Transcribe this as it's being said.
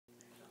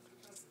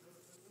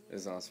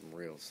It's on some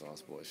real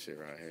sauce boy shit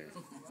right here.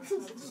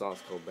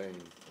 Sauce Cobain.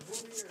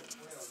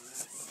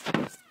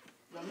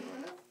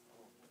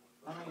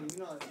 I mean,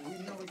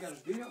 we got a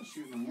video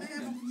shooting them.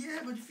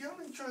 Yeah, but if y'all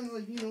ain't trying to,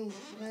 like, I mean,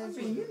 I'm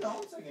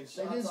taking shots.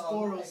 It is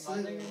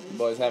 407.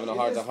 Boys having a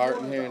heart-to-heart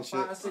in here and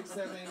shit. 5, 6,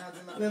 7, 8, 9,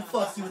 10, Man,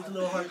 fuck you with the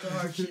little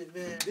heart-to-heart shit,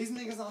 man. These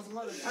niggas on some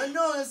other shit. I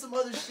know that's some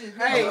other shit,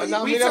 man. Hey,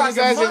 We guys,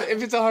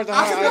 if it's a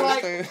heart-to-heart, I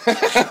understand.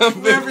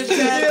 Reverend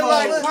Tadpole.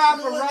 Like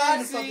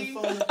paparazzi.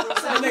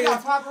 We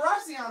got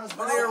paparazzi on us,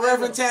 bro. Nigga,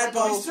 Reverend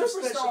Tadpole.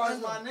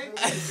 Superstars, my nigga.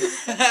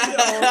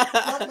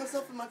 Lock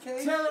myself in my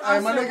cage. Hey,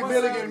 my nigga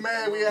Billy getting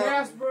mad. We have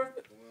Casper.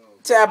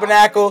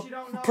 Tabernacle,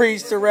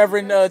 preach to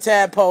Reverend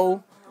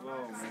Tadpole.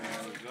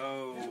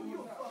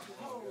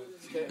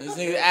 This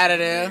nigga out of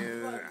there.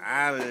 Yeah,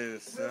 out of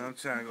this. So I'm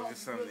trying to go get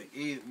something to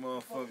eat,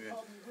 motherfucker.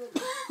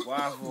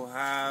 Waffle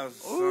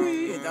House. Ooh,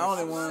 you the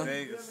only one.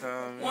 Steak or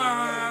something.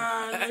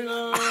 Y'all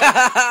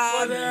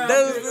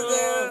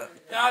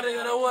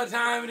nigga know what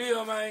time it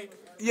is, man.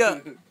 Yeah.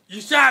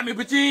 You shot me,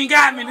 but you ain't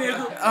got me, nigga.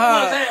 What's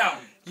that?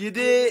 You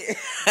did?